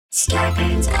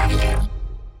Scarpins Avenue.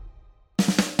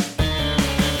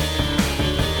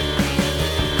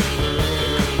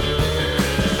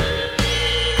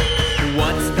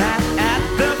 What's that at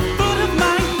the foot of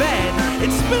my bed?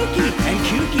 It's spooky and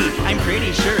kooky, I'm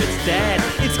pretty sure it's dead.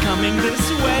 It's coming this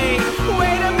way.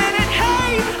 Wait a minute,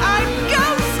 hey, I'm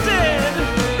ghosted!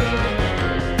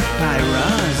 By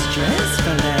Roz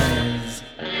Dressfelez.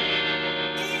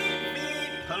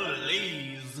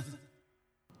 Please.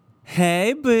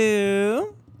 Hey,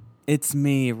 boo. It's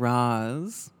me,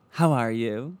 Roz. How are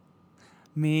you?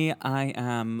 Me, I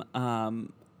am, I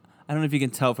don't know if you can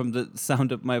tell from the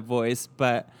sound of my voice,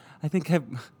 but I think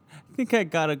I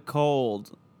got a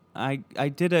cold. I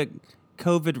did a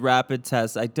COVID rapid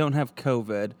test. I don't have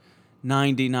COVID.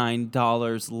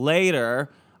 $99 later,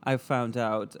 I found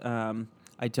out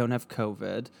I don't have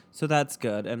COVID. So that's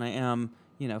good. And I am,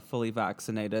 fully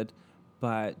vaccinated.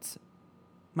 But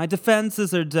my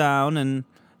defenses are down and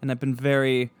I've been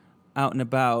very out and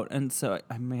about. And so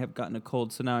I may have gotten a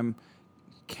cold. So now I'm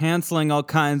canceling all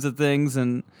kinds of things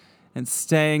and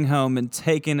staying home and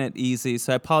taking it easy.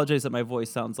 So I apologize that my voice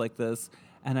sounds like this.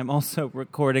 And I'm also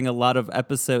recording a lot of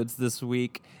episodes this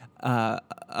week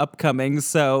upcoming.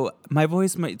 So my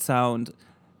voice might sound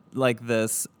like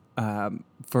this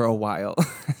for a while.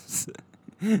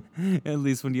 At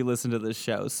least when you listen to this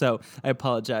show. So I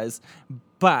apologize.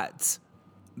 But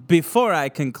before I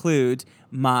conclude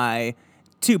my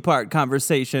two-part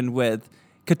conversation with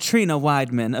Katrina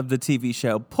Weidman of the TV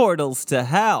show Portals to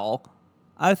Hell,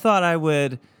 I thought I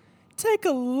would take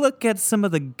a look at some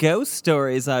of the ghost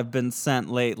stories I've been sent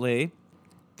lately.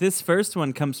 This first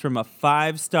one comes from a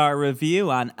 5-star review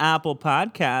on Apple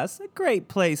Podcasts, a great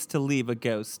place to leave a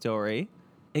ghost story.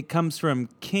 It comes from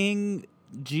King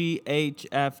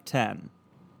GHF10,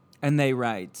 and they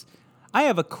write, I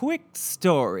have a quick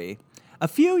story. A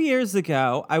few years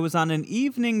ago, I was on an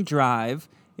evening drive.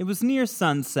 It was near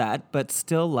sunset, but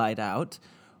still light out,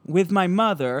 with my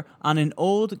mother on an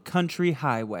old country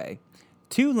highway.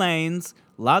 2 lanes,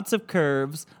 lots of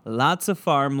curves, lots of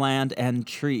farmland and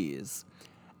trees.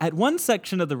 At one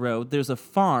section of the road, there's a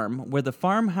farm where the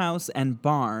farmhouse and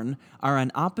barn are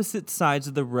on opposite sides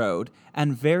of the road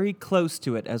and very close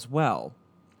to it as well.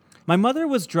 My mother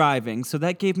was driving, so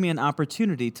that gave me an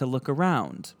opportunity to look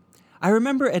around. I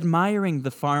remember admiring the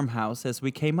farmhouse as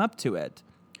we came up to it.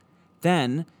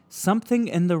 Then, something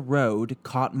in the road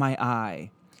caught my eye.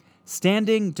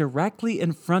 Standing directly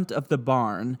in front of the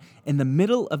barn, in the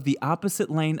middle of the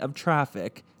opposite lane of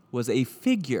traffic, was a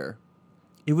figure.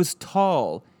 It was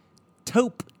tall,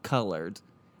 taupe-colored,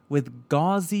 with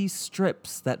gauzy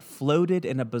strips that floated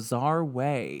in a bizarre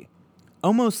way,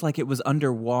 almost like it was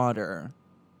underwater.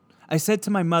 I said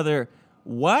to my mother,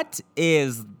 "What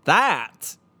is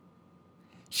that?"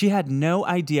 She had no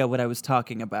idea what I was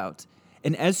talking about.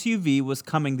 An SUV was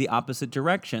coming the opposite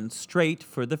direction, straight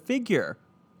for the figure.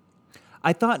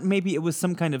 I thought maybe it was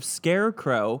some kind of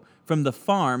scarecrow from the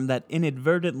farm that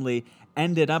inadvertently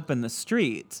ended up in the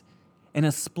street. In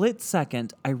a split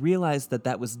second, I realized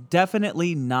that was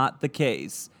definitely not the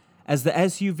case. As the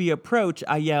SUV approached,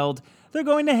 I yelled, "They're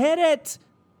going to hit it!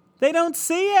 They don't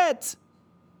see it!"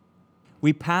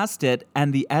 We passed it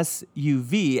and the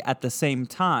SUV at the same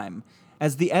time.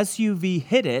 As the SUV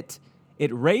hit it,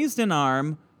 it raised an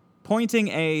arm, pointing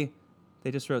they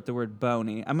just wrote the word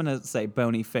bony. I'm going to say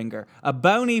bony finger. A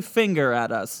bony finger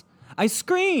at us. I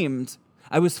screamed.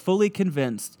 I was fully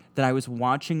convinced that I was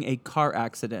watching a car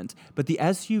accident, but the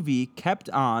SUV kept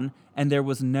on and there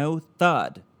was no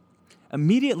thud.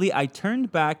 Immediately, I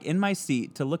turned back in my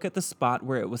seat to look at the spot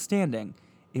where it was standing.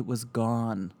 It was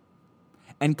gone.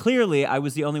 And clearly, I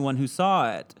was the only one who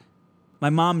saw it. My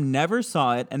mom never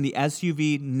saw it, and the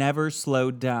SUV never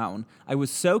slowed down. I was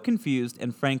so confused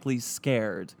and frankly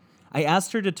scared. I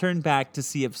asked her to turn back to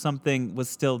see if something was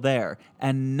still there,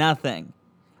 and nothing.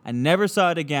 I never saw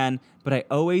it again, but I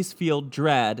always feel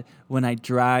dread when I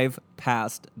drive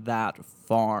past that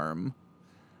farm.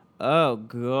 Oh,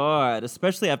 God.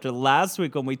 Especially after last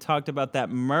week when we talked about that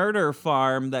murder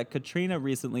farm that Katrina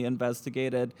recently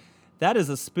investigated. That is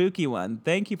a spooky one.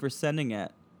 Thank you for sending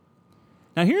it.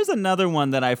 Now, here's another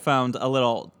one that I found a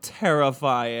little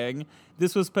terrifying.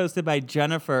 This was posted by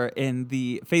Jennifer in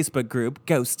the Facebook group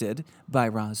Ghosted by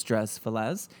Roz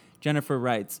Dressfelez. Jennifer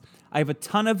writes, I have a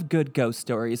ton of good ghost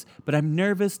stories, but I'm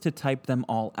nervous to type them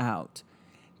all out.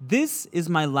 This is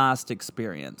my last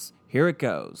experience. Here it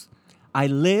goes. I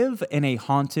live in a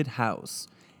haunted house.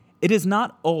 It is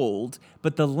not old,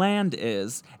 but the land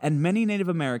is, and many Native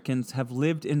Americans have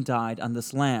lived and died on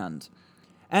this land.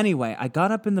 Anyway, I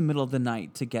got up in the middle of the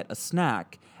night to get a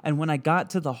snack, and when I got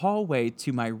to the hallway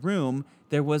to my room,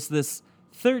 there was this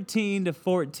 13 to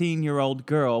 14-year-old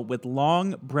girl with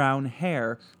long brown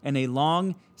hair and a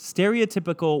long,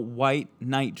 stereotypical white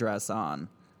nightdress on.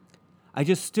 I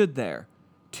just stood there,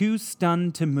 too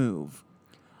stunned to move.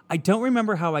 I don't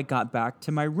remember how I got back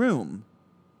to my room.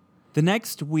 The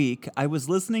next week, I was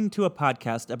listening to a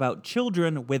podcast about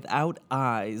children without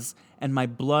eyes, and my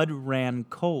blood ran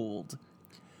cold.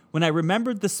 When I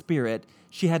remembered the spirit,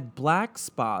 she had black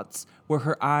spots where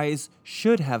her eyes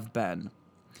should have been.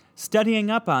 Studying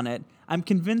up on it, I'm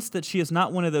convinced that she is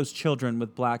not one of those children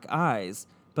with black eyes.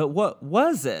 But what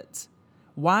was it?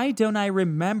 Why don't I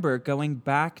remember going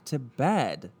back to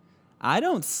bed? I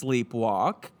don't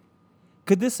sleepwalk.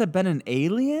 Could this have been an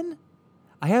alien?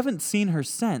 I haven't seen her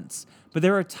since, but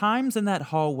there are times in that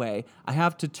hallway I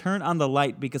have to turn on the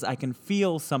light because I can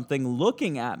feel something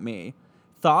looking at me.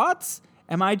 Thoughts?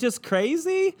 Am I just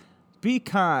crazy? Be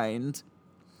kind.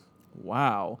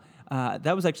 Wow.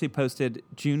 That was actually posted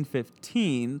June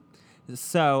 15th.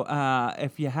 So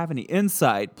if you have any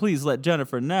insight, please let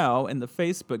Jennifer know in the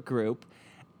Facebook group.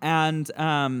 And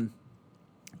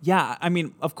yeah, I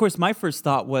mean, of course, my first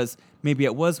thought was maybe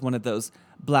it was one of those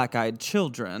black-eyed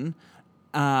children.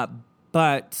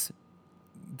 But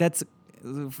that's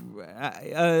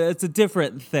it's a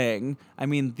different thing. I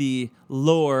mean, the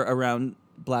lore around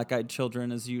black-eyed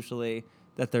children is usually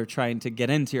that they're trying to get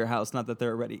into your house, not that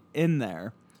they're already in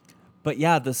there. But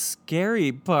yeah, the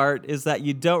scary part is that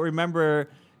you don't remember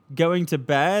going to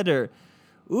bed or,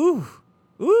 ooh,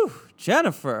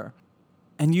 Jennifer.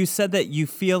 And you said that you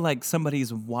feel like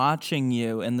somebody's watching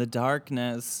you in the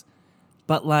darkness,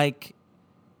 but like,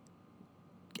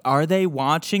 are they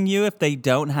watching you if they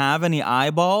don't have any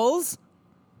eyeballs?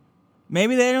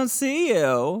 Maybe they don't see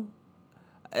you.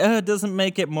 It doesn't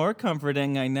make it more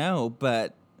comforting, I know,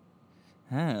 but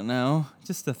I don't know.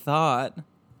 Just a thought.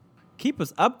 Keep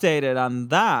us updated on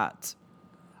that.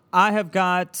 I have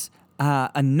got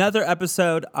another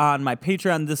episode on my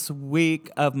Patreon this week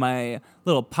of my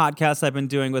little podcast I've been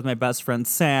doing with my best friend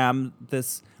Sam.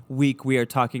 This week we are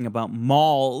talking about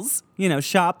malls,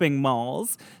 shopping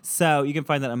malls. So you can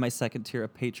find that on my second tier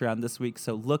of Patreon this week.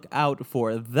 So look out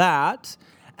for that.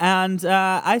 And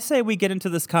I say we get into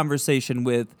this conversation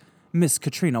with Miss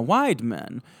Katrina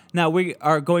Weidman. Now, we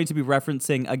are going to be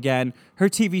referencing, again, her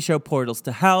TV show Portals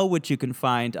to Hell, which you can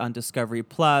find on Discovery+.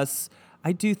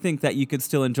 I do think that you could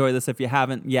still enjoy this if you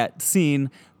haven't yet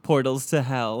seen Portals to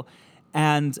Hell.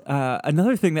 And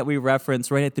another thing that we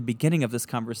reference right at the beginning of this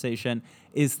conversation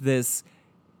is this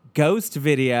ghost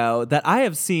video that I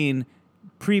have seen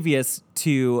previous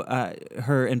to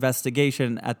her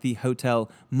investigation at the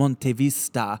Hotel Monte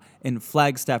Vista in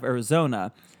Flagstaff,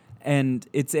 Arizona. And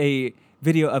it's a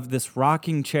video of this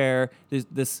rocking chair.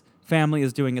 This family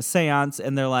is doing a seance,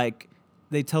 and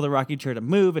they tell the rocking chair to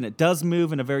move, and it does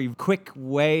move in a very quick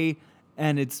way,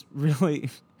 and it's really,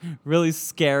 really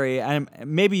scary. And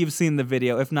maybe you've seen the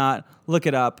video. If not, look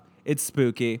it up. It's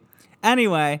spooky.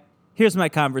 Anyway, here's my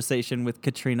conversation with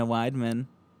Katrina Weidman.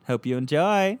 Hope you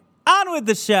enjoy. On with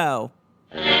the show.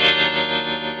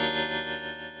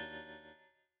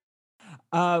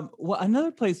 Well,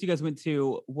 another place you guys went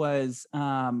to was,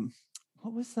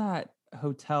 what was that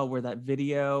hotel where that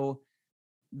video,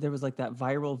 there was like that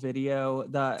viral video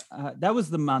that was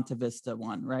the Monte Vista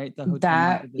one, right? The hotel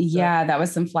Monte Vista. Yeah, that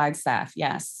was in Flagstaff.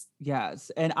 Yes.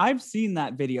 Yes. And I've seen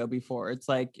that video before. It's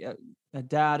like a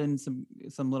dad and some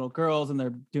little girls, and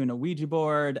they're doing a Ouija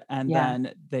board, and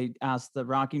then they ask the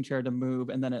rocking chair to move,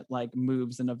 and then it like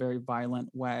moves in a very violent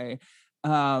way.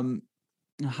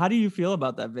 How do you feel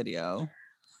about that video?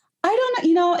 I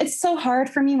don't know. It's so hard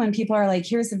for me when people are like,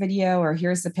 here's a video or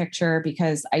here's the picture,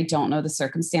 because I don't know the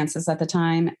circumstances at the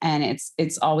time. And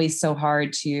it's always so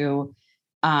hard to,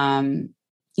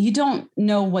 you don't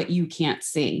know what you can't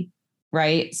see.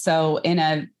 Right. So in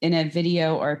a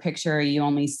video or a picture, you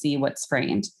only see what's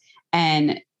framed,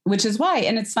 and which is why,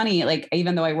 and it's funny, like,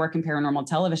 even though I work in paranormal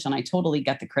television, I totally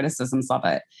get the criticisms of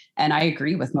it. And I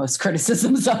agree with most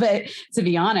criticisms of it, to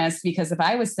be honest, because if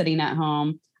I was sitting at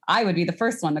home, I would be the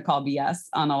first one to call BS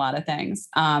on a lot of things.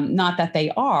 Not that they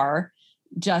are,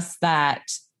 just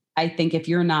that I think if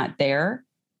you're not there,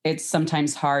 it's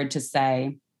sometimes hard to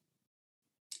say,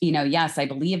 yes, I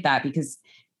believe that, because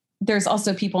there's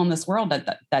also people in this world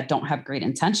that don't have great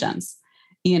intentions,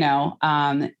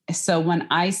 So when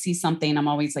I see something, I'm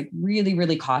always like really,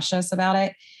 really cautious about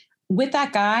it. With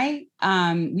that guy,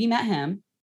 we met him.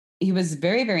 He was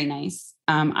very, very nice.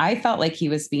 I felt like he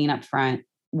was being upfront.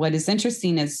 What is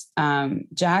interesting is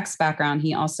Jack's background.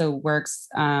 He also works,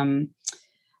 I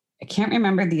can't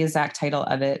remember the exact title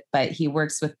of it, but he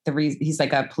works with he's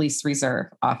like a police reserve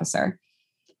officer.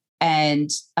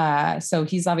 And so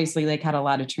he's obviously like had a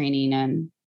lot of training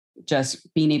and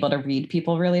just being able to read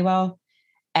people really well.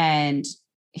 And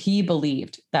he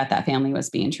believed that that family was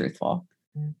being truthful.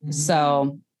 Mm-hmm.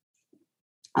 So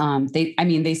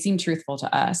they seem truthful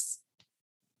to us.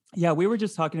 Yeah, we were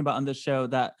just talking about on the show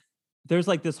that there's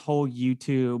like this whole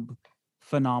YouTube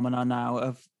phenomena now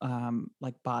of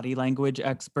like body language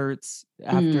experts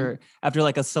after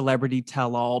like a celebrity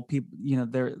tell all, people, you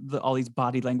know, all these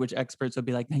body language experts will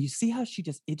be like, now you see how she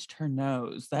just itched her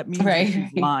nose, that means that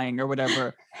she's lying or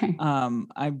whatever.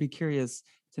 I'd be curious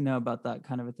to know about that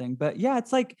kind of a thing. But yeah,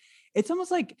 it's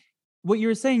almost like what you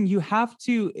were saying, you have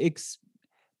to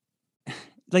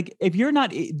like if you're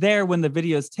not there when the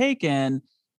video is taken,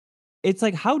 it's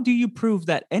like, how do you prove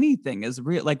that anything is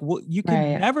real? Like, you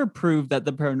can never prove that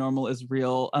the paranormal is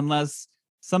real unless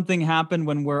something happened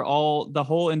when the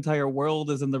whole entire world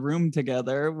is in the room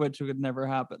together, which would never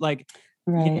happen. Like,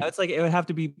 you know, it's like, it would have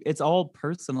to be, it's all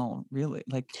personal, really.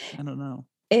 Like, I don't know.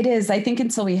 It is. I think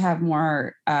until we have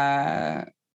more,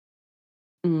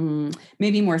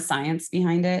 maybe more science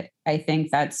behind it, I think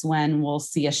that's when we'll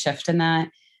see a shift in that.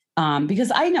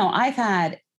 Because I know I've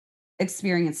had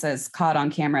experiences caught on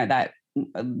camera that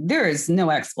there is no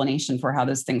explanation for how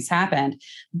those things happened,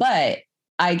 but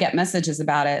I get messages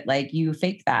about it like, you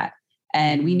faked that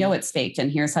and we know it's faked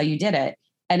and here's how you did it.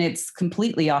 And it's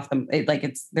completely off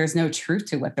there's no truth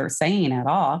to what they're saying at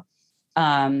all.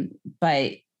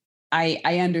 But I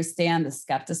understand the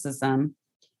skepticism,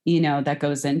 you know, that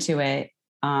goes into it,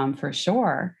 for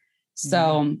sure.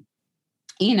 So,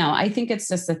 you know, I think it's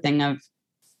just a thing of,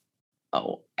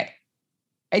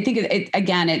 I think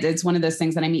it's one of those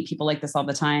things that I meet people like this all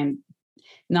the time.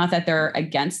 Not that they're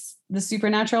against the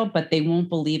supernatural, but they won't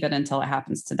believe it until it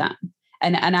happens to them.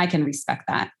 And I can respect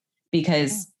that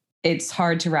because it's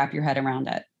hard to wrap your head around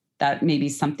it, that maybe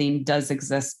something does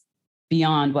exist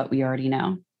beyond what we already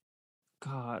know.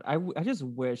 God, I just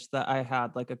wish that I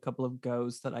had like a couple of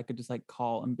ghosts that I could just like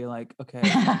call and be like, okay,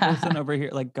 listen over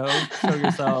here, like go show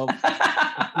yourself.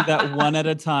 Do that one at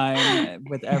a time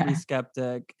with every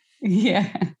skeptic.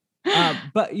 Yeah.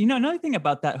 But you know, another thing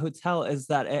about that hotel is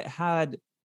that it had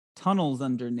tunnels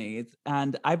underneath.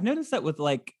 And I've noticed that with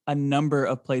like a number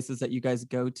of places that you guys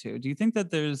go to. Do you think that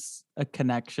there's a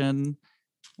connection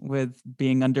with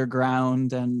being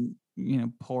underground and, you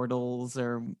know, portals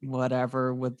or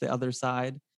whatever with the other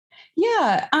side?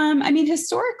 Yeah. I mean,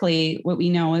 historically, what we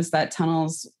know is that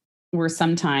tunnels were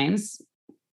sometimes,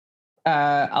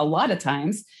 a lot of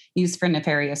times, used for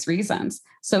nefarious reasons.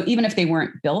 So even if they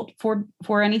weren't built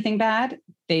for anything bad,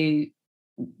 they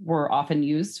were often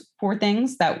used for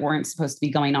things that weren't supposed to be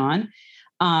going on.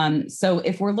 So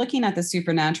if we're looking at the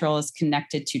supernatural as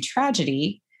connected to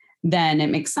tragedy, then it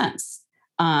makes sense.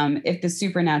 If the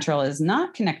supernatural is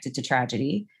not connected to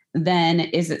tragedy, then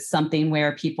is it something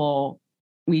where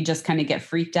we just kind of get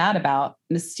freaked out about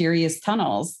mysterious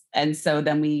tunnels? And so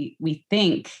then we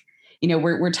think, you know,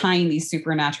 we're tying these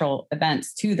supernatural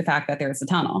events to the fact that there's a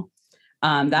tunnel.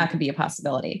 That could be a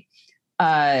possibility.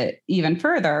 Even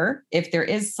further, if there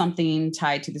is something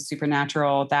tied to the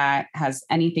supernatural that has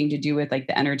anything to do with like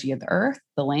the energy of the earth,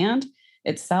 the land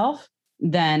itself,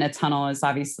 then a tunnel is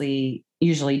obviously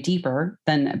usually deeper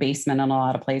than a basement in a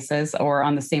lot of places, or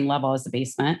on the same level as the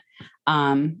basement.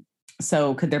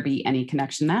 So could there be any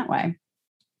connection that way?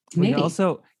 Maybe.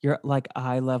 You're like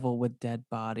eye level with dead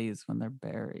bodies when they're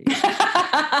buried.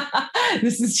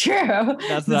 This is true.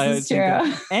 That's what I was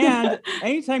thinking. And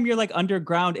anytime you're like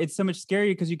underground, it's so much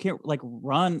scarier because you can't like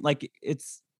run. Like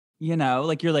it's, you know,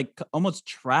 like you're like almost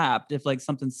trapped if like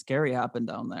something scary happened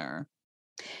down there.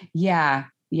 Yeah.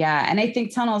 Yeah. And I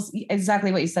think tunnels,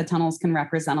 exactly what you said, tunnels can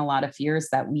represent a lot of fears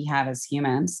that we have as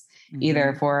humans,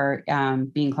 either for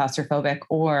being claustrophobic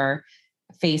or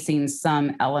facing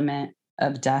some element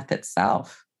of death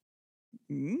itself.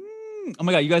 Oh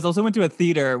my God, you guys also went to a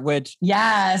theater, which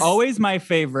always my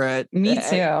favorite. Me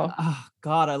too. Oh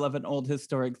God, I love an old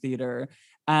historic theater.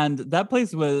 And that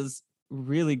place was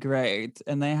really great.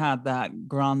 And they had that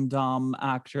Grande Dame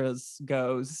actress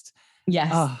ghost.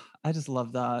 Yes. Oh, I just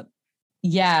love that.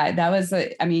 Yeah, that was,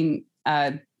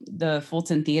 the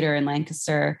Fulton Theater in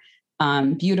Lancaster.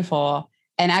 Beautiful.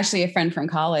 And actually a friend from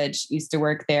college used to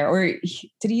work there, or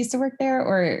did he used to work there?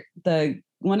 Or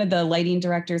one of the lighting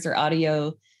directors or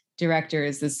audio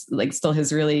directors is like still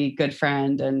his really good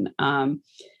friend. And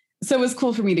so it was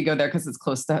cool for me to go there because it's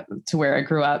close to where I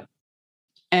grew up.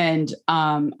 And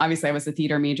obviously I was a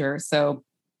theater major. So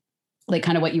like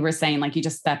kind of what you were saying, like you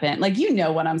just step in, like, you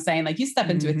know what I'm saying? Like you step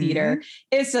into a theater,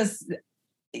 it's just,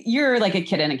 you're like a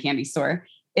kid in a candy store.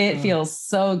 It feels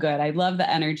so good. I love the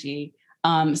energy.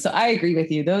 So I agree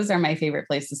with you. Those are my favorite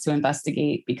places to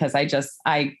investigate because I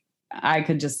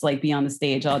could just like be on the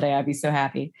stage all day. I'd be so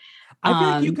happy. I feel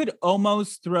like you could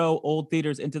almost throw old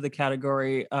theaters into the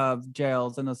category of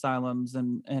jails and asylums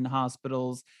and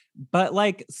hospitals. But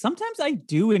like sometimes I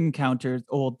do encounter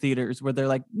old theaters where they're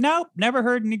like, nope, never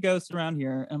heard any ghosts around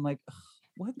here. And I'm like,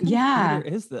 what kind of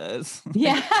theater is this?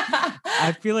 Yeah.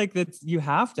 I feel like you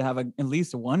have to have at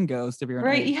least one ghost if you're an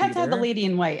right. old You have theater. to have the lady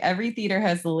in white. Every theater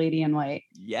has the lady in white.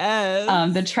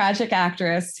 Yes. The tragic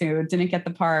actress who didn't get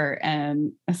the part.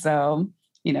 And so,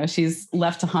 she's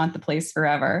left to haunt the place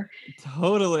forever.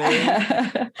 Totally.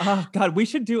 Oh God, we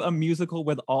should do a musical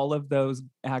with all of those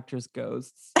actress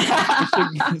ghosts.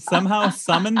 We should somehow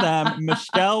summon them.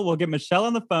 We'll get Michelle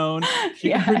on the phone. She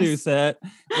can produce it.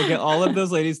 We'll get all of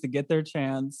those ladies to get their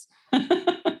chance.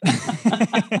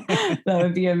 That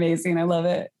would be amazing. I love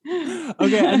it.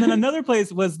 Okay, and then another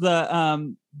place was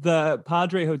the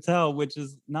Padre Hotel, which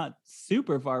is not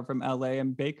super far from LA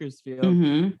in Bakersfield,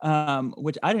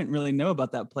 which I didn't really know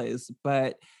about that place,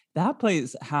 but that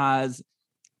place has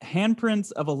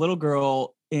handprints of a little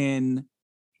girl in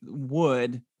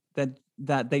wood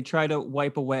that they try to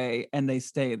wipe away and they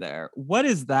stay there. What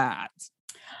is that?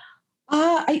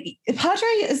 Padre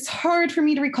is hard for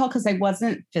me to recall because I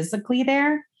wasn't physically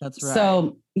there. That's right.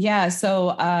 So yeah,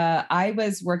 I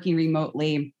was working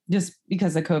remotely just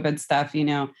because of COVID stuff,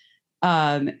 and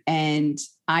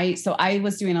I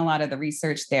was doing a lot of the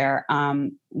research there.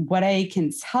 What I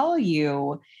can tell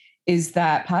you is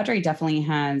that Padre definitely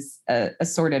has a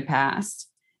sordid past,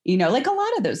 like a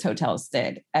lot of those hotels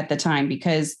did at the time,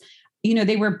 because,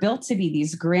 they were built to be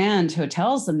these grand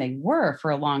hotels, and they were for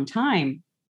a long time.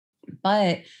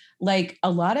 But like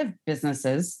a lot of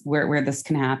businesses where this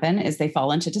can happen is they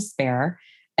fall into despair.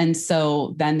 And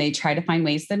so then they try to find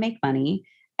ways to make money.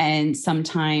 And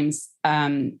sometimes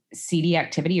seedy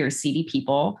activity or seedy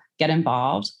people get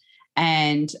involved.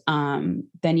 And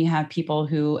then you have people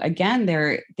who, again,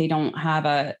 they don't have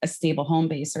a stable home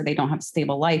base, or they don't have a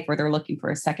stable life, where they're looking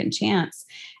for a second chance.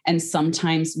 And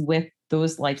sometimes with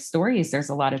those life stories, there's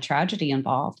a lot of tragedy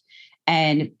involved.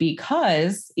 And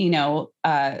because,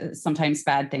 sometimes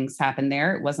bad things happen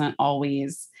there, it wasn't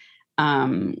always,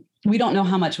 we don't know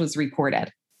how much was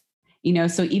reported,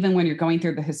 so even when you're going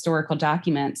through the historical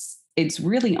documents, it's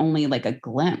really only like a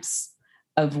glimpse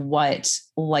of what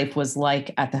life was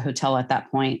like at the hotel at that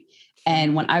point.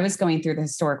 And when I was going through the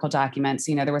historical documents,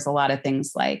 there was a lot of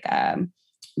things like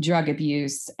drug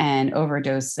abuse and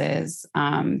overdoses.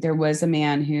 There was a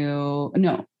man who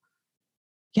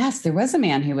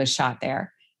was shot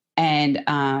there, and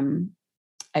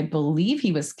I believe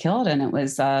he was killed, and it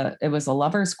was a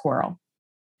lover's quarrel.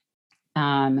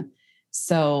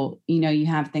 So you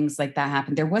have things like that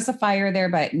happen. There was a fire there,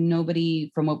 but nobody,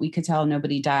 from what we could tell,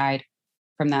 nobody died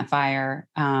from that fire.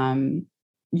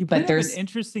 But there's an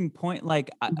interesting point. Like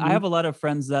I have a lot of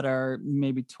friends that are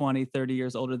maybe 20, 30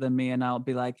 years older than me. And I'll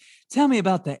be like, tell me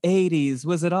about the 80s.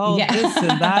 Was it all this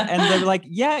and that? And they're like,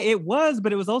 yeah, it was,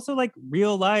 but it was also like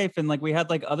real life. And like, we had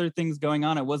like other things going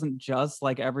on. It wasn't just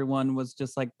like everyone was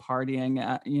just like partying,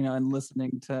 and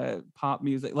listening to pop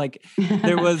music. Like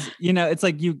there was, it's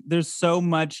like there's so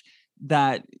much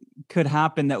that could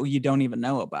happen that you don't even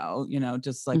know about,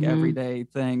 just like everyday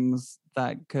things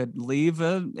that could leave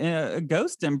a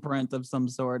ghost imprint of some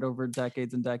sort over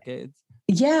decades and decades.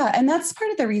 Yeah. And that's part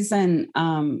of the reason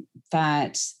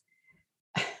that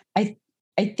I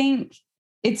think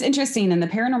it's interesting in the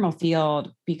paranormal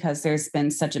field, because there's been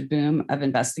such a boom of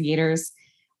investigators.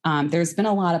 There's been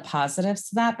a lot of positives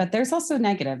to that, but there's also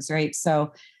negatives, right?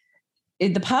 So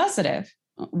the positive,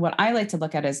 what I like to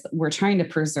look at is we're trying to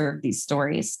preserve these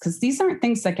stories, because these aren't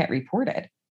things that get reported.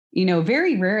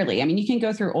 Very rarely. I mean, you can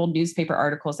go through old newspaper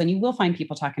articles and you will find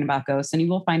people talking about ghosts, and you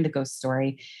will find the ghost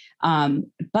story.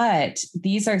 But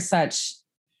these are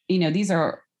these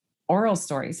are oral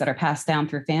stories that are passed down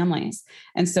through families.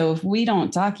 And so if we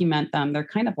don't document them, they're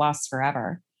kind of lost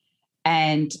forever.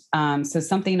 And so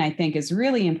something I think is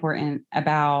really important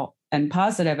about and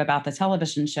positive about the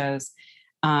television shows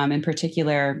in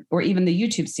particular, or even the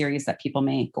YouTube series that people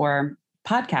make or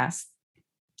podcasts,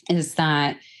 is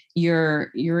that you're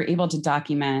able to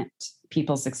document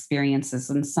people's experiences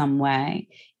in some way,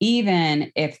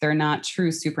 even if they're not true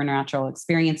supernatural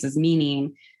experiences,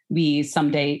 meaning we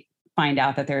someday find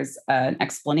out that there's an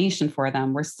explanation for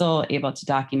them. We're still able to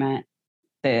document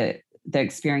the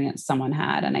experience someone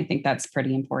had. And I think that's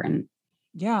pretty important.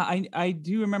 Yeah, I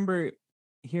do remember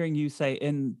hearing you say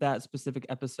in that specific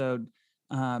episode,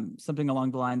 something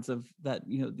along the lines of that,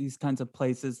 these kinds of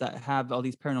places that have all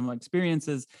these paranormal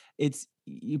experiences,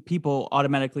 people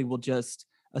automatically will just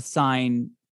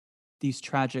assign these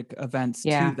tragic events to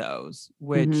Yeah. those,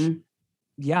 which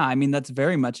yeah, I mean, that's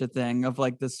very much a thing of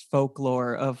like this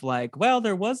folklore of like, well,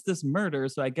 there was this murder,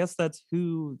 so I guess that's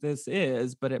who this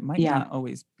is, but it might Yeah. not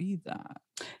always be that.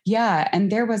 Yeah.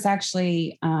 And there was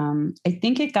actually, I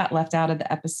think it got left out of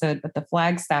the episode, but the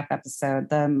Flagstaff episode,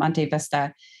 the Monte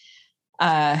Vista,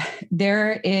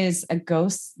 there is a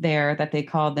ghost there that they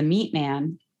call the Meat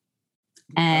Man.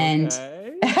 And Okay.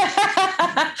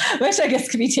 which I guess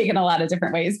could be taken a lot of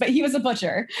different ways, but he was a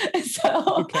butcher.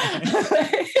 So,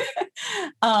 Okay.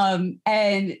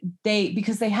 and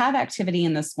because they have activity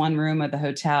in this one room of the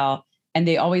hotel, and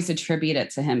they always attribute it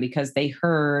to him because they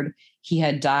heard he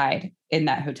had died in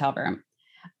that hotel room.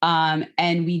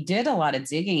 And we did a lot of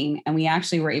digging, and we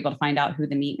actually were able to find out who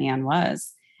the Meat Man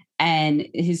was. And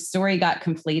his story got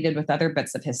conflated with other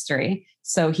bits of history.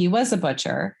 So he was a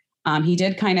butcher. He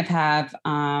did kind of have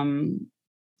an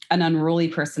unruly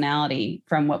personality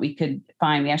from what we could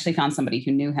find. We actually found somebody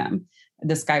who knew him.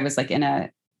 This guy was like in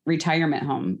a retirement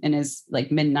home in his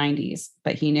like mid 90s,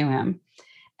 but he knew him.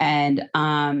 And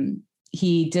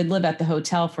he did live at the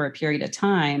hotel for a period of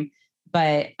time,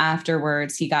 but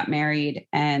afterwards he got married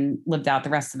and lived out the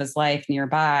rest of his life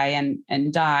nearby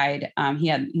and died.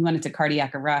 He went into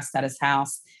cardiac arrest at his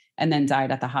house and then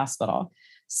died at the hospital.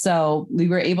 So we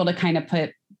were able to kind of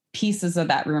put pieces of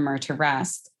that rumor to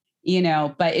rest,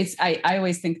 but I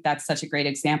always think that's such a great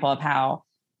example of how,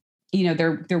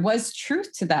 there was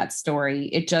truth to that story.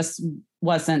 It just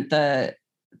wasn't the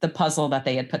puzzle that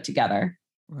they had put together.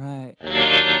 Right.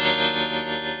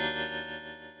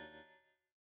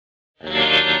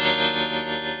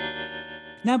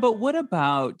 Now, but what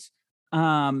about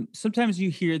sometimes you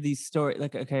hear these stories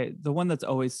like, okay, the one that's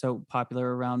always so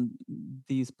popular around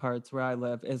these parts where I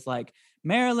live is like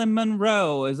Marilyn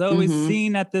Monroe is always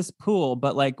seen at this pool,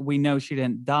 but like we know she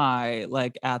didn't die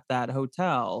like at that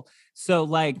hotel. So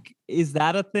like, is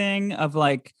that a thing of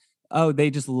like, oh, they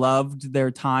just loved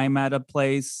their time at a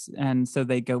place and so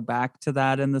they go back to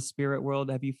that in the spirit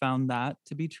world? Have you found that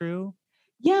to be true?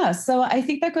 Yeah. So I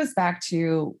think that goes back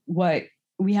to what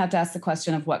we have to ask the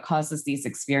question of what causes these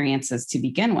experiences to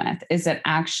begin with. Is it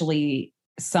actually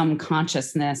some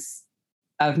consciousness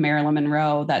of Marilyn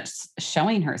Monroe that's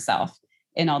showing herself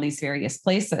in all these various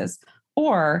places?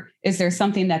 Or is there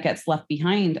something that gets left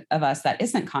behind of us that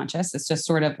isn't conscious? It's just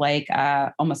sort of like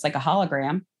almost like a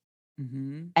hologram.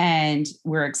 And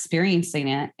we're experiencing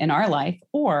it in our life.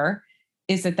 Or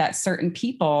is it that certain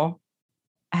people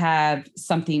have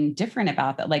something different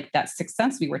about that, like that sixth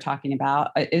sense we were talking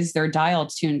about? Is their dial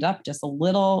tuned up just a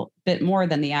little bit more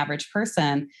than the average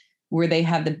person, where they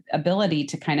have the ability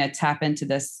to kind of tap into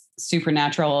this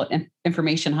supernatural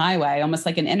information highway, almost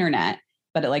like an internet,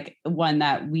 but like one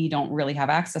that we don't really have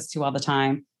access to all the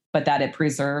time, but that it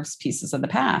preserves pieces of the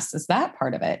past? Is that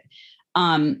part of it?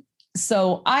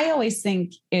 So I always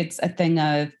think it's a thing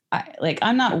of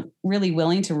I'm not really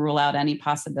willing to rule out any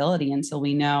possibility until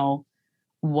we know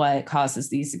what causes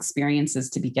these experiences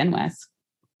to begin with.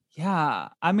 Yeah.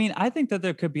 I mean, I think that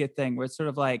there could be a thing where it's sort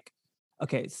of like,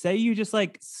 okay, say you just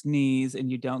like sneeze and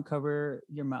you don't cover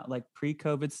your mouth, like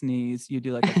pre-COVID sneeze, you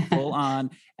do like a full on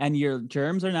and your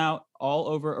germs are now all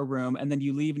over a room, and then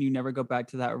you leave and you never go back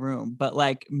to that room. But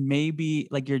like maybe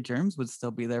like your germs would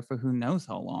still be there for who knows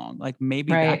how long. Like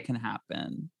maybe that can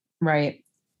happen. Right. I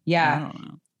Yeah. don't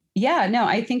know. Yeah. No,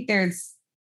 I think there's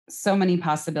so many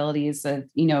possibilities of,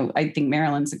 I think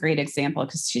Marilyn's a great example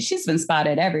because she's been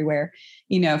spotted everywhere,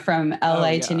 from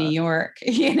LA to New York,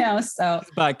 so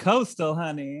it's bi-coastal,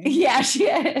 honey. Yeah, she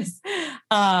is.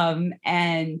 But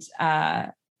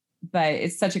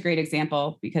it's such a great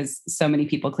example because so many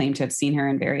people claim to have seen her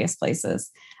in various places.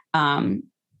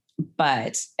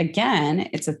 But again,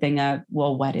 it's a thing of,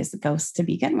 well, what is a ghost to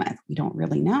begin with? We don't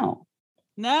really know.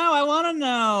 No, I want to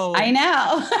know. I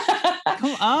know.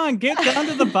 Come on, get down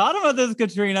to the bottom of this,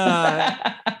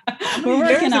 Katrina. We're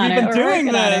working on it. We're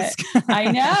working on it. Doing I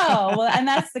know. Well, and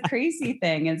that's the crazy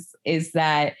thing is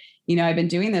that, I've been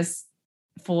doing this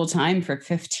full time for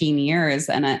 15 years.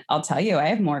 And I'll tell you, I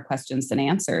have more questions than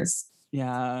answers.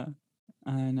 Yeah,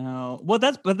 I know. Well,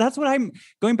 that's what I'm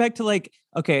going back to. Like,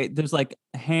 okay, there's like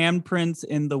handprints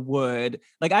in the wood.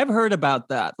 Like I've heard about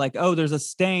that. Like, oh, there's a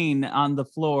stain on the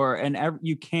floor and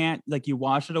you can't, like, you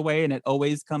wash it away and it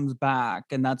always comes back.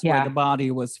 And that's where the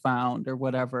body was found or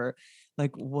whatever.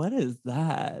 Like, what is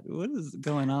that? What is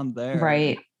going on there?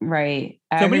 Right.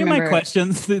 So many of my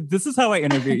questions, this is how I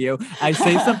interview you. I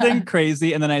say something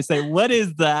crazy and then I say, what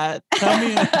is that? Tell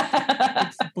me,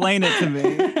 explain it to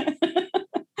me.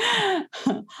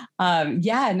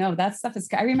 No, that stuff is,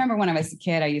 I remember when I was a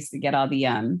kid, I used to get all the,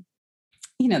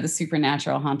 the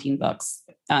supernatural haunting books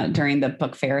during the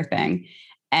book fair thing.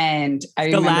 And I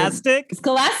remember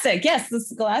Scholastic. Yes, the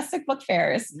Scholastic book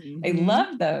fairs. Mm-hmm. I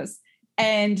love those.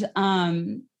 And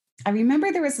I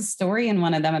remember there was a story in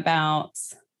one of them about,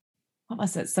 what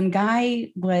was it? Some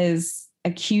guy was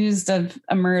accused of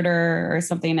a murder or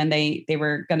something, and they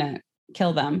were gonna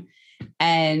kill them.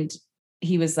 And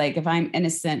he was like, if I'm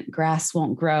innocent, grass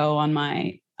won't grow on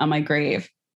my grave.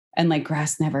 And like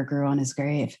grass never grew on his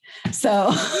grave. So,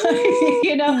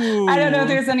 you know, I don't know if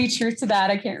there's any truth to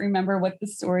that. I can't remember what the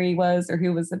story was or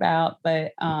who it was about,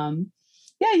 but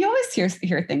yeah, you always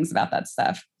hear things about that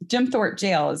stuff. Jim Thorpe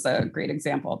Jail is a great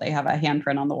example. They have a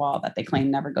handprint on the wall that they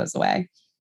claim never goes away.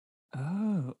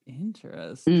 Oh,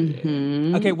 interesting.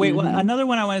 Mm-hmm, okay, wait. Mm-hmm. Well, another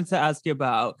one I wanted to ask you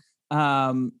about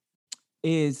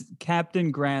is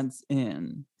Captain Grant's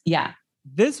Inn. Yeah.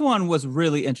 This one was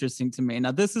really interesting to me.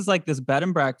 Now, this is like this bed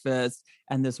and breakfast,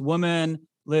 and this woman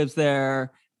lives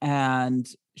there, and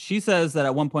she says that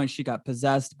at one point she got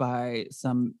possessed by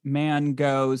some man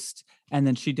ghost, and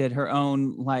then she did her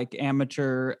own like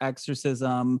amateur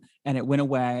exorcism, and it went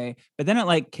away. But then it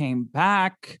like came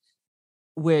back,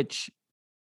 which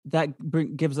that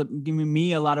giving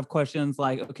me a lot of questions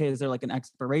like, okay, is there like an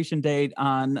expiration date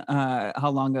on how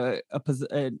long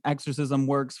an exorcism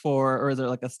works for, or is there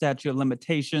like a statute of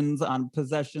limitations on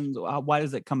possessions? Why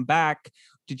does it come back?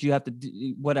 Did you have to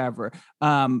do whatever?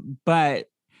 But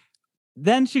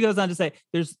then she goes on to say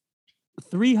there's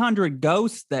 300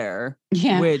 ghosts there,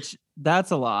 which that's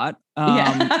a lot.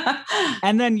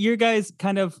 And then you guys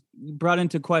kind of brought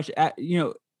into question,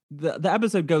 the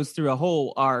episode goes through a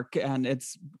whole arc, and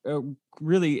it's a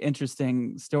really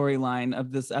interesting storyline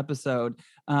of this episode.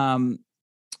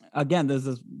 Again, this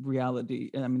is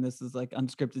reality. I mean, this is like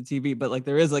unscripted TV, but like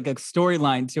there is like a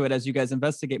storyline to it as you guys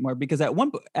investigate more, because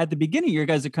at the beginning, you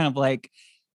guys are kind of like,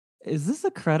 is this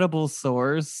a credible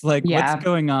source? Like what's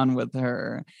going on with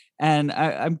her? And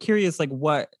I'm curious, like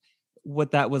what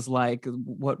that was like,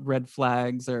 what red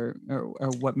flags or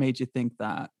what made you think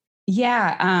that?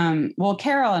 Yeah. Well,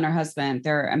 Carol and her husband,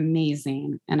 they're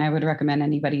amazing. And I would recommend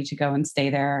anybody to go and stay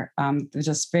there. They're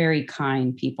just very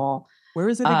kind people. Where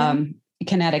is it again?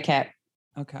 Connecticut.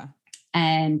 Okay.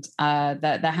 And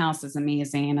the house is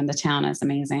amazing and the town is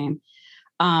amazing.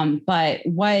 But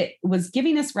what was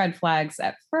giving us red flags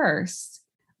at first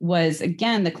was,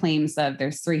 again, the claims of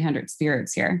there's 300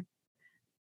 spirits here.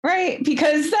 Right.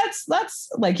 Because that's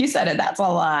like you said, that's a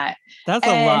lot. That's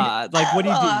a lot. Like, what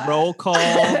do you do? Roll call?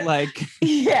 Like,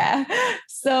 yeah.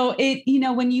 So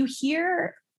when you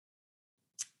hear,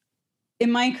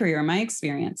 in my career, my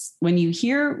experience, when you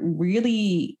hear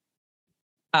really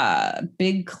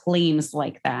big claims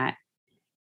like that,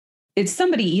 it's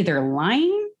somebody either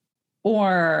lying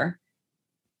or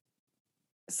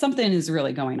something is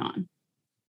really going on.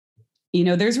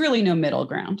 There's really no middle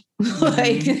ground.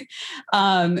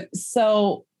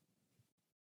 So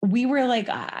we were like,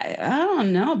 I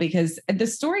don't know, because the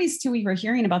stories too, we were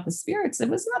hearing about the spirits, it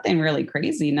was nothing really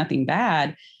crazy, nothing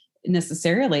bad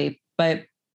necessarily, but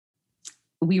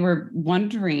we were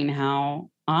wondering how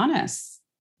honest,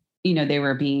 they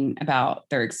were being about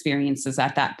their experiences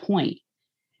at that point.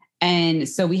 And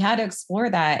so we had to explore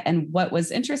that. And what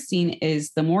was interesting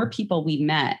is the more people we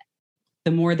met,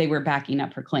 the more they were backing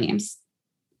up her claims.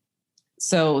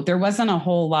 So there wasn't a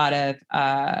whole lot of,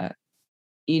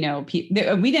 we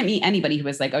didn't meet anybody who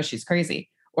was like, oh, she's crazy,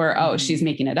 or, oh, she's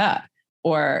making it up,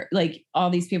 or like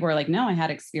all these people were like, no, I had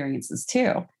experiences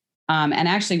too. And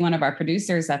actually one of our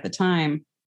producers at the time,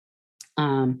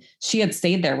 she had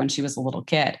stayed there when she was a little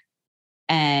kid,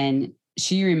 and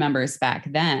she remembers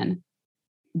back then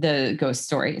the ghost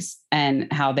stories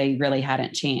and how they really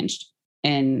hadn't changed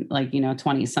in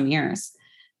 20 some years.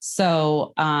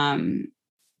 So,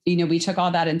 we took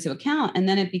all that into account, and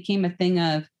then it became a thing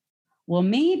of, well,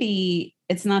 maybe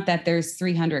it's not that there's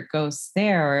 300 ghosts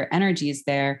there or energies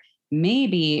there.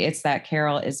 Maybe it's that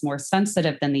Carol is more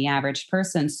sensitive than the average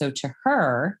person. So to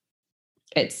her,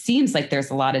 it seems like there's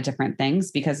a lot of different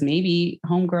things, because maybe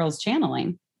homegirl's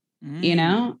channeling,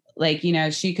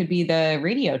 she could be the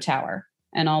radio tower,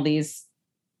 and all these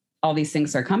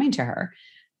things are coming to her.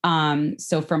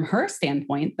 So from her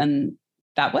standpoint, then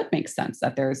that would make sense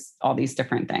that there's all these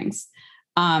different things.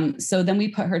 So then we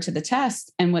put her to the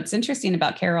test. And what's interesting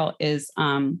about Carol is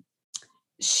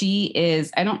she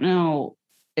is, I don't know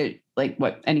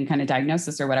what any kind of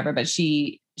diagnosis or whatever, but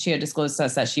she had disclosed to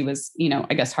us that she was,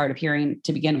 I guess hard of hearing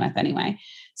to begin with anyway.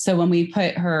 So when we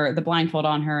put the blindfold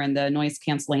on her and the noise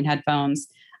canceling headphones,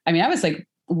 I mean, I was like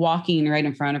walking right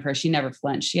in front of her. She never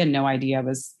flinched. She had no idea I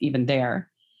was even there.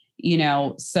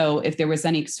 So if there was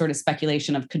any sort of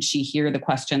speculation of could she hear the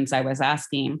questions I was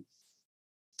asking,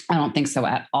 I don't think so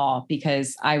at all,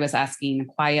 because I was asking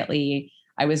quietly.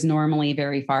 I was normally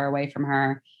very far away from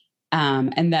her.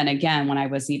 And then again, when I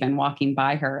was even walking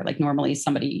by her, like normally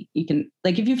somebody, you can,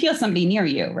 like, if you feel somebody near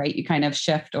you, right, you kind of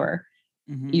shift or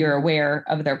you're aware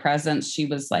of their presence. She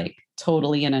was like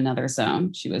totally in another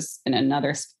zone. She was in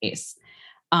another space.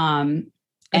 And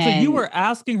so you were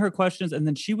asking her questions and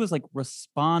then she was like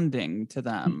responding to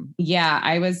them. Yeah,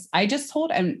 I just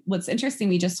told, and what's interesting,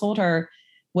 we just told her,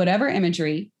 whatever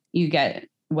imagery you get,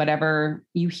 whatever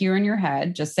you hear in your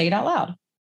head, just say it out loud.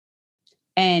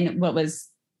 And what was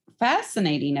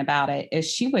fascinating about it is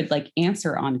she would like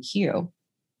answer on cue.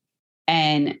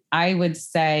 And I would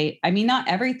say, I mean, not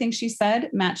everything she said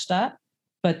matched up,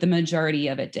 but the majority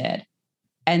of it did.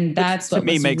 And that's what to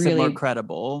me makes really, it more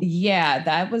credible. Yeah,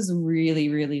 that was really,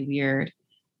 really weird.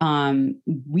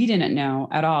 We didn't know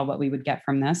at all what we would get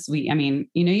from this. I mean,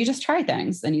 you just try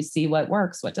things and you see what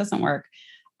works, what doesn't work.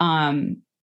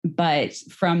 But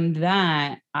from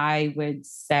that, I would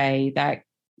say that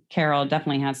Carol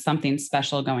definitely has something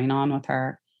special going on with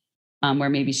her, where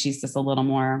maybe she's just a little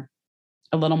more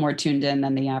tuned in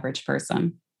than the average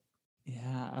person.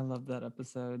 Yeah, I love that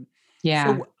episode.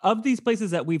 Yeah. So of these places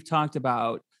that we've talked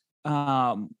about,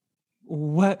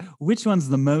 which one's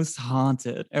the most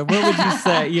haunted? Or what would you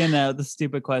say, the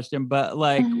stupid question, but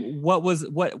like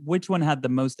which one had the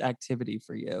most activity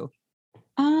for you?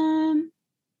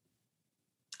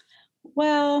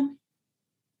 Well,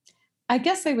 I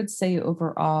guess I would say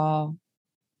overall,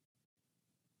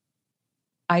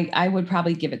 I would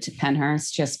probably give it to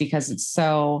Pennhurst just because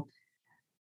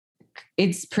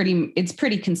it's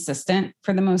pretty consistent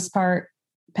for the most part,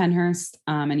 Pennhurst.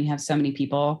 And you have so many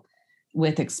people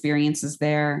with experiences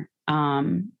there.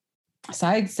 So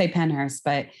I'd say Pennhurst,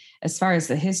 but as far as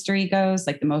the history goes,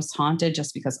 like the most haunted,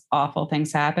 just because awful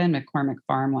things happen, McCormick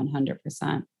Farm,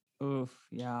 100%. Oof,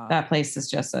 yeah. That place is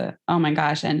just oh my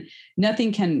gosh. And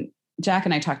Jack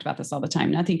and I talked about this all the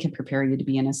time. Nothing can prepare you to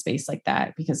be in a space like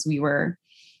that, because we would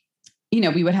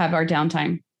have our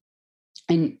downtime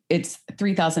and it's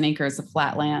 3,000 acres of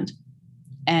flat land.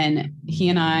 And he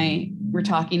and I were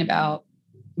talking about,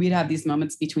 we'd have these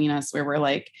moments between us where we're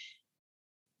like,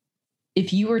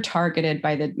 if you were targeted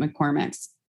by the McCormicks,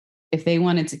 if they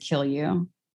wanted to kill you,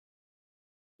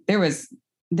 there was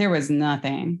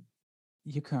nothing.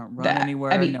 You can't run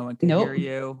anywhere. No one can hear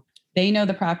you. They know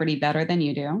the property better than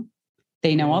you do.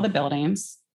 They know all the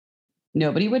buildings.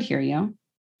 Nobody would hear you.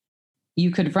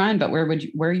 You could run, but where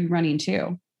are you running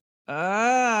to?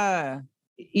 I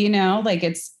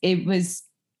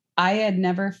had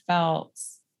never felt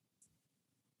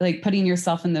like, putting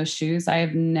yourself in those shoes. I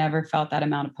have never felt that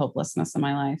amount of hopelessness in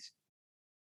my life.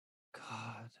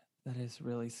 God, that is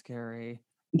really scary.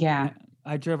 Yeah.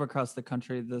 I drove across the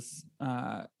country this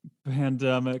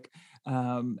pandemic,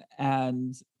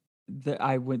 and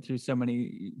I went through so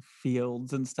many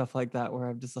fields and stuff like that where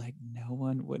I'm just like, no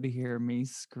one would hear me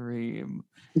scream.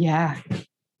 Yeah.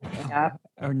 Yeah.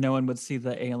 Or no one would see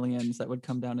the aliens that would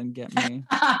come down and get me.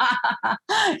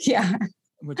 Yeah.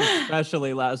 Which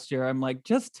especially last year, I'm like,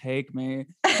 just take me.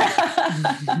 I'm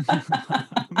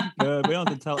good. We don't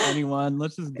have to tell anyone.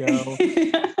 Let's just go.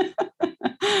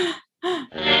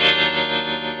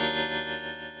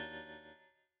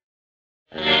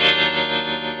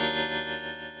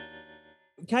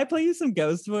 Can I play you some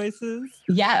ghost voices?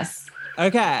 Yes.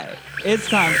 Okay. It's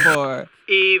time for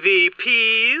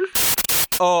EVPs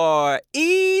or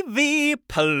EV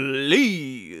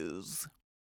Please.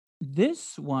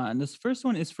 This first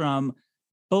one is from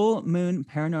Full Moon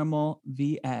Paranormal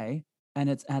VA, and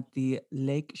it's at the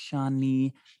Lake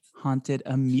Shawnee Haunted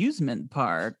Amusement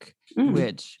Park,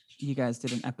 which you guys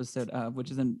did an episode of,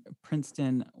 which is in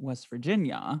Princeton, West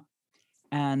Virginia.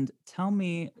 And tell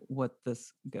me what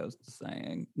this ghost is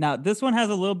saying. Now, this one has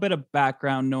a little bit of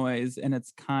background noise and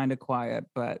it's kind of quiet,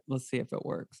 but let's see if it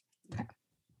works. Okay.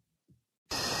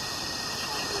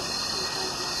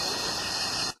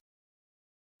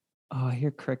 Oh, I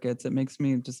hear crickets. It makes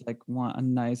me just like want a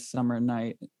nice summer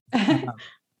night. Okay,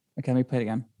 let me play it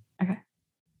again. Okay.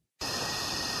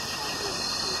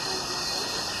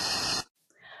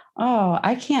 Oh,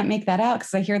 I can't make that out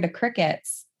because I hear the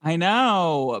crickets. I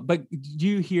know, but do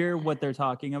you hear what they're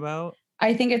talking about?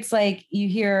 I think it's like you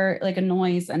hear like a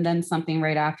noise and then something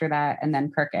right after that and then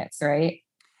crickets, right?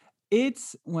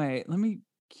 Wait, let me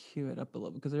cue it up a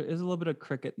little because there is a little bit of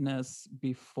cricketness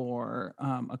before.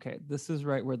 Okay, this is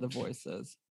right where the voice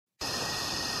is.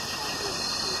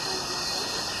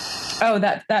 Oh,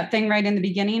 that thing right in the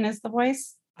beginning is the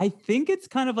voice? I think it's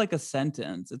kind of like a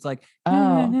sentence. It's like,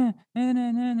 oh.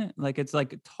 Like it's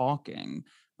like talking.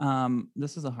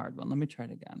 This is a hard one. Let me try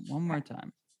it again. One more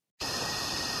time.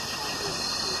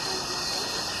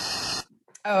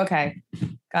 Oh, okay.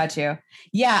 Got you.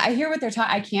 Yeah, I hear what they're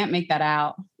talking. I can't make that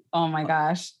out. Oh my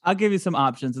gosh. I'll give you some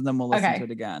options and then we'll listen to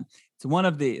it again. It's one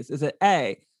of these. Is it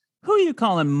A, who are you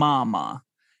calling mama?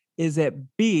 Is it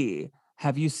B,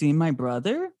 have you seen my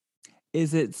brother?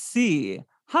 Is it C,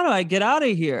 how do I get out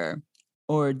of here?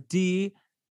 Or D,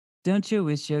 don't you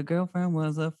wish your girlfriend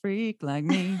was a freak like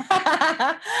me?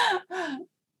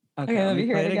 Okay, let me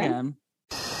hear it again.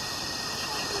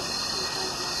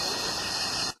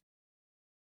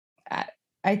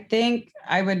 I think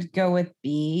I would go with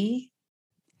B.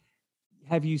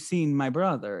 Have you seen my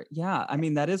brother? Yeah, I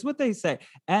mean, that is what they say.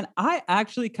 And I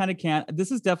actually kind of can't.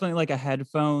 This is definitely like a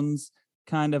headphones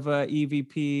kind of a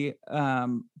EVP.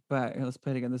 But let's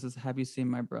play it again. This is, have you seen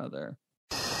my brother?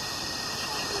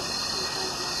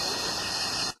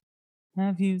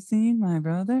 Have you seen my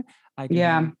brother? I'll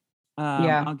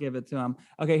give it to him.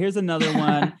 Okay, here's another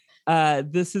one.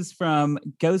 This is from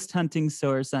Ghost Hunting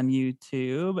Source on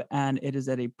YouTube, and it is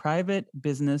at a private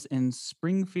business in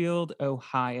Springfield,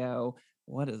 Ohio.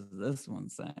 What is this one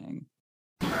saying?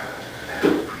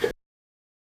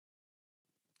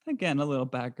 Again, a little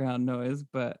background noise,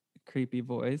 but creepy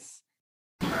voice.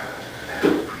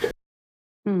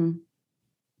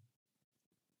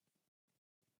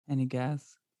 Any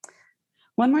guess?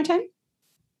 One more time?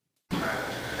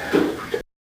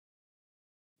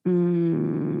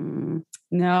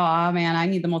 No, oh man, I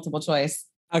need the multiple choice.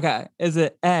 Okay. Is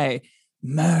it A,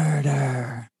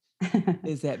 murder?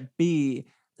 Is it B,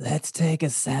 let's take a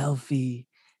selfie?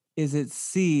 Is it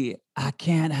C, I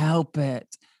can't help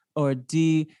it? Or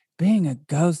D, being a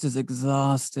ghost is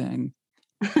exhausting?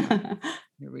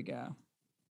 Here we go.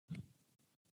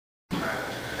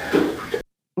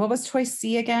 What was choice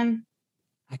C again?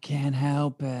 I can't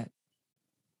help it.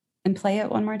 And play it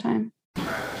one more time.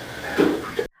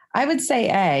 I would say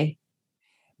A.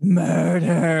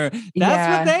 Murder.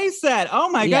 That's what they said. Oh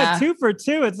my God, 2 for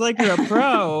 2. It's like you're a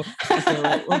pro. Okay,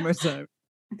 wait, one more time.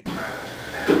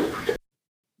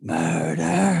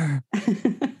 Murder.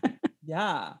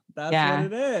 Yeah, that's what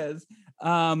it is.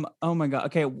 Oh my God.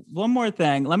 Okay, one more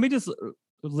thing. Let me just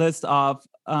list off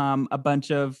a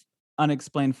bunch of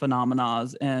unexplained phenomena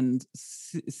and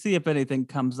see if anything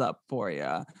comes up for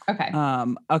you. Okay.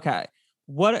 Okay.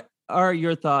 What are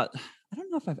your thoughts? I don't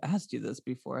know if I've asked you this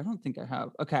before. I don't think I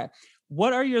have. Okay.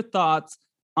 What are your thoughts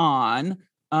on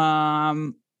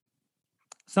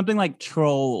something like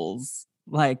trolls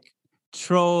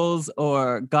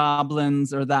or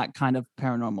goblins or that kind of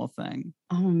paranormal thing?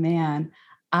 Oh man,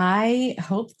 I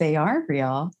hope they are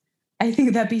real. I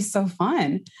think that'd be so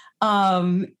fun.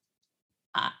 But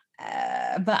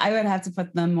I would have to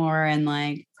put them more in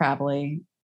like probably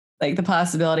like the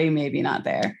possibility, maybe not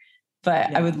there,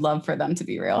 but I would love for them to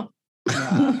be real.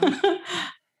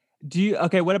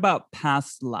 Yeah. What about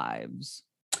past lives?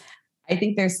 I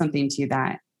think there's something to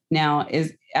that. Now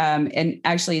and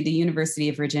actually the University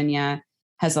of Virginia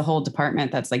has a whole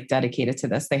department that's like dedicated to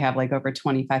this. They have like over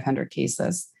 2,500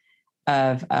 cases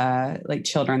of like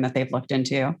children that they've looked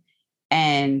into.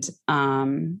 And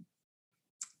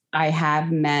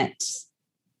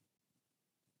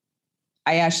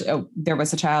there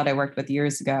was a child I worked with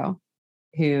years ago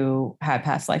who had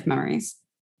past life memories.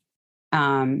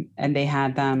 And they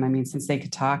had them, I mean, since they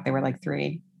could talk, they were like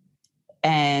 3.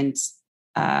 And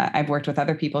I've worked with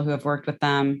other people who have worked with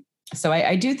them. So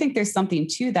I do think there's something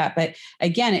to that. But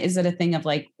again, is it a thing of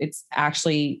like, it's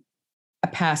actually a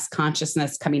past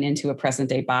consciousness coming into a present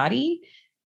day body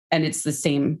and it's the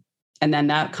same, and then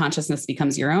that consciousness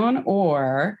becomes your own?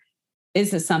 Or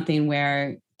is it something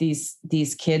where these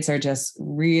kids are just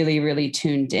really, really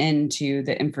tuned into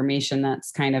the information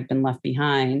that's kind of been left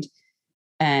behind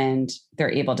and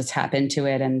they're able to tap into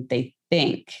it and they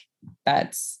think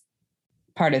that's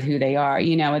part of who they are?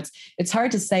 You know, it's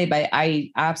hard to say, but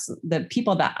the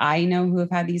people that I know who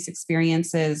have had these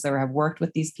experiences or have worked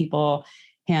with these people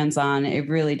hands-on, it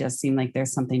really does seem like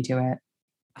there's something to it.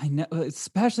 I know,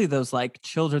 especially those like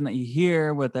children that you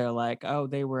hear where they're like, oh,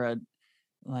 they were a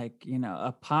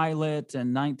pilot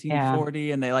in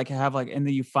 1940 and they like have like, and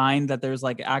then you find that there's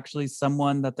like actually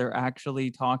someone that they're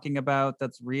actually talking about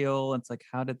that's real. It's like,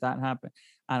 how did that happen?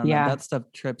 I don't know. That stuff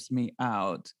trips me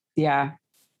out. Yeah.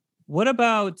 What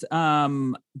about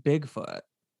Bigfoot?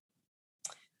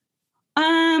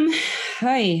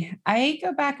 I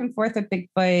go back and forth with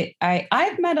Bigfoot.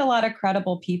 I've met a lot of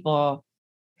credible people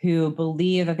who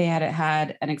believe that they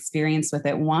had an experience with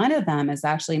it. One of them is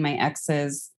actually my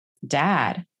ex's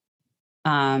dad.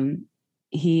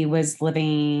 He was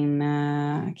living,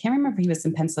 I can't remember if he was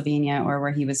in Pennsylvania or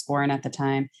where he was born at the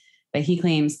time, but he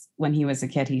claims when he was a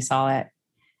kid, he saw it.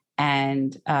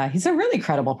 And he's a really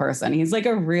credible person. He's like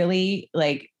a really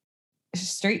like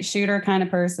straight shooter kind of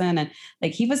person. And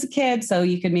like he was a kid, so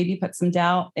you could maybe put some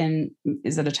doubt in,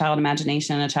 is it a child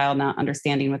imagination, a child not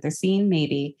understanding what they're seeing?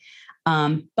 Maybe.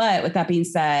 But with that being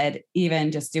said,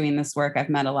 even just doing this work, I've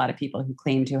met a lot of people who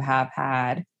claim to have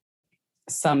had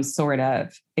some sort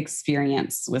of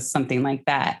experience with something like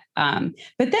that.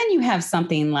 But then you have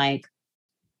something like,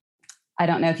 I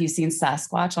don't know if you've seen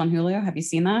Sasquatch on Hulu. Have you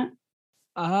seen that?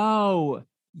 Oh,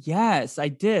 yes, I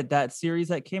did. That series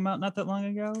that came out not that long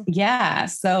ago. Yeah.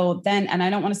 So then, and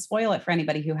I don't want to spoil it for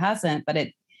anybody who hasn't, but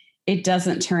it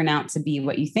doesn't turn out to be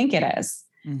what you think it is.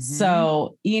 Mm-hmm.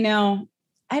 So,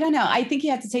 I don't know. I think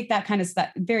you have to take that kind of stuff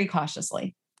very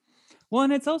cautiously. Well,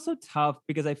 and it's also tough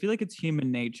because I feel like it's human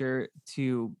nature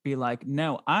to be like,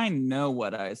 no, I know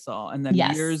what I saw. And then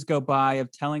years go by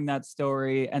of telling that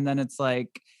story. And then it's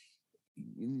like,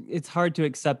 it's hard to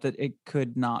accept that it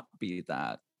could not be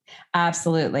that.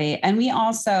 Absolutely. And we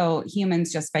also,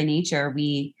 humans, just by nature,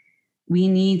 we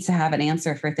need to have an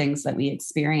answer for things that we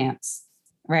experience.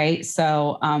 Right.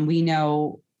 So we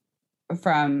know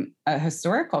from a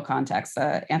historical context,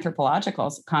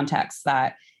 anthropological context,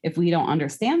 that if we don't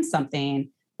understand something,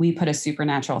 we put a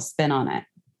supernatural spin on it.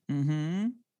 Mm-hmm.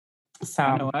 So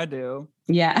I know I do.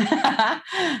 Yeah.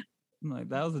 I'm like,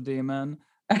 that was a demon.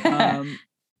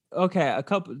 Okay,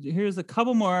 here's a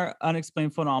couple more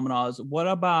unexplained phenomena. What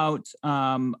about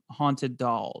haunted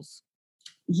dolls?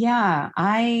 Yeah,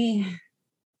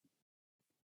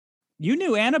 you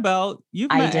knew Annabelle.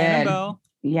 You've met Annabelle.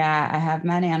 Yeah, I have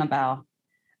met Annabelle.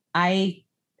 I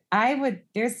would,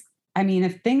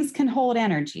 if things can hold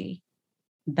energy,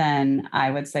 then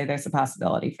I would say there's a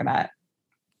possibility for that.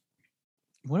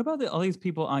 What about all these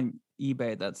people on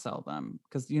eBay that sell them?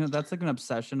 Because, that's like an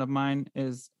obsession of mine,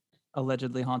 is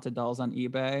allegedly haunted dolls on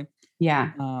eBay.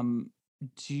 Yeah.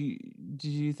 Do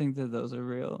you think that those are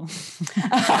real?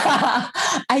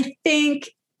 I think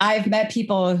I've met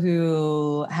people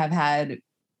who have had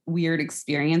weird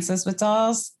experiences with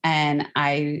dolls, and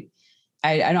I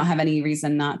don't have any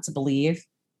reason not to believe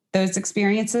those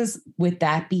experiences. With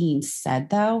that being said,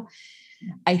 though,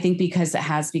 I think because it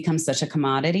has become such a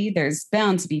commodity, there's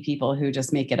bound to be people who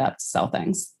just make it up to sell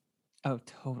things. Oh,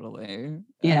 totally.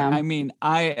 I mean,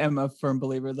 I am a firm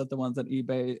believer that the ones on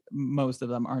eBay, most of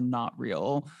them are not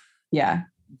real. Yeah.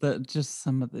 Just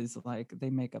some of these, like, they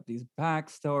make up these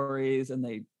backstories,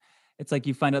 and it's like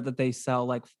you find out that they sell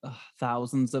like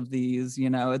thousands of these,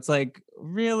 it's like,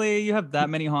 really? You have that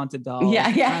many haunted dolls?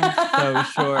 Yeah. I'm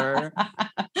so sure.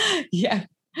 Yeah.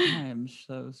 I am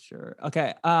so sure.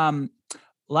 Okay.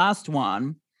 Last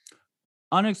one.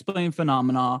 Unexplained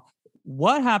phenomena.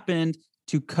 What happened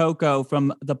to Coco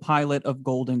from the pilot of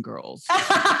Golden Girls?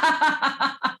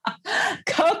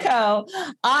 Coco.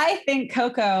 I think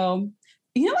Coco,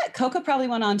 you know what? Coco probably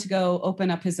went on to go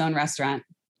open up his own restaurant.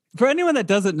 For anyone that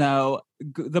doesn't know,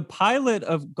 the pilot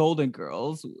of Golden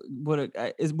Girls,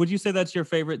 would you say that's your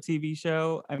favorite TV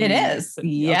show? It is.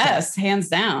 Yes, okay. Hands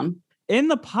down. In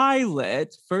the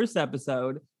pilot, first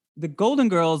episode, the Golden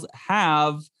Girls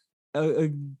have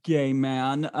a gay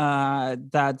man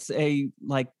that's a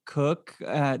cook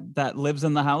that lives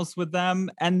in the house with them,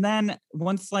 and then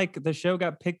once the show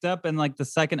got picked up in the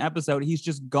second episode, he's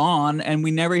just gone and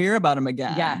we never hear about him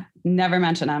again. Yeah, never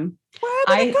mention him. What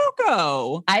happened to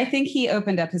Coco? I think he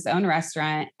opened up his own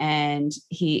restaurant, and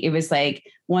it was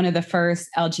one of the first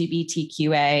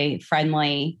LGBTQA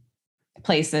friendly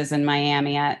places in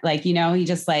Miami. He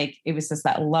just it was just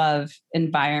that love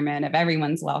environment of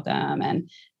everyone's welcome, and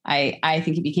I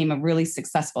think he became a really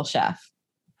successful chef.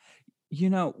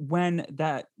 When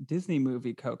that Disney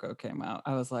movie Coco came out,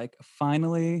 I was like,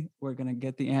 finally, we're going to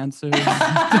get the answers.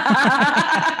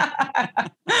 I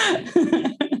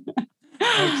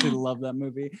actually love that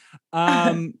movie.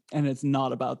 And it's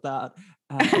not about that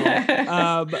at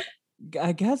all.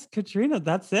 I guess, Katrina,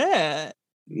 that's it.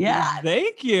 Yeah.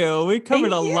 Thank you. We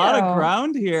covered a lot of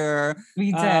ground here.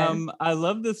 We did. I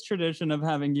love this tradition of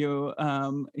having you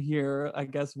here, I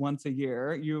guess, once a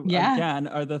year. You, again,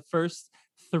 are the first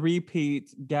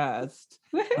three-peat guest.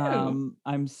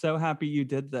 I'm so happy you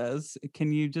did this.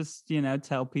 Can you just,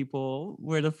 tell people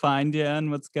where to find you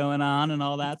and what's going on and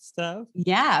all that stuff?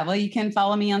 Yeah, well, you can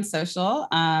follow me on social,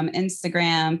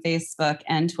 Instagram, Facebook,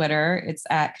 and Twitter. It's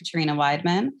at Katrina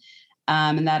Weidman,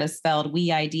 and that is spelled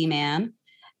WeIDman.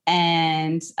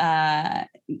 And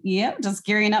just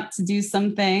gearing up to do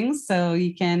some things, so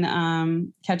you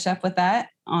can catch up with that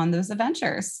on those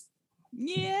adventures.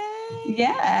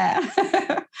 Yeah.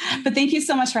 But thank you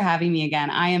so much for having me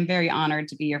again. I am very honored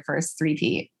to be your first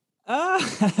three-peat.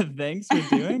 Thanks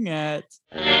for doing it.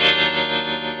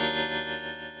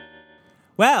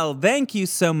 Well, thank you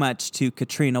so much to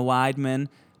Katrina Weidman.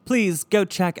 please go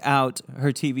check out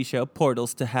her TV show,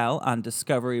 Portals to Hell, on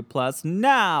Discovery Plus.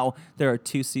 Now there are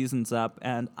 2 seasons up,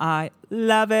 and I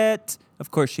love it.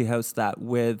 Of course, she hosts that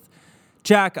with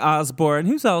Jack Osborne,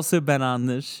 who's also been on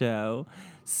this show.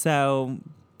 So,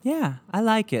 yeah, I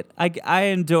like it. I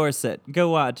endorse it. Go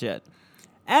watch it.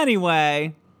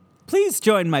 Anyway, please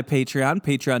join my Patreon,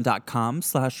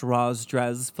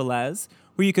 patreon.com/RozDrezFilez,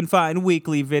 where you can find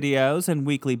weekly videos and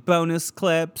weekly bonus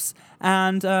clips.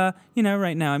 And,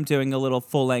 right now I'm doing a little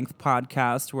full-length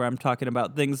podcast where I'm talking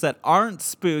about things that aren't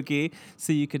spooky,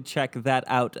 so you can check that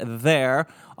out there.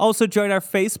 Also, join our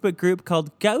Facebook group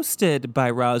called Ghosted by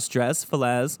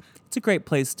RozDrezFilez. It's a great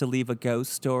place to leave a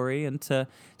ghost story and to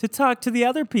talk to the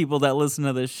other people that listen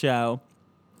to this show.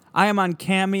 I am on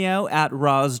Cameo at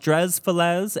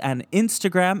RozDrezFilez and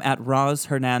Instagram at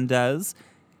RozHernandez.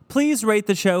 Please rate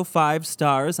the show 5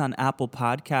 stars on Apple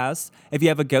Podcasts. If you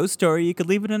have a ghost story, you could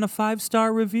leave it in a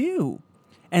 5-star review.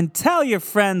 And tell your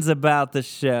friends about the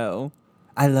show.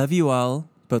 I love you all,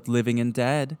 both living and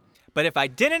dead. But if I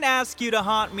didn't ask you to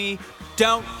haunt me,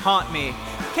 don't haunt me.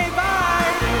 Okay,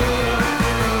 bye!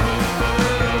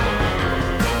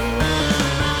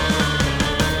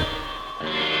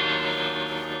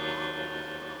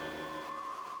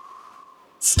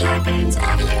 Starburns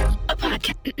Audio,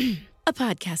 a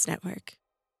podcast network.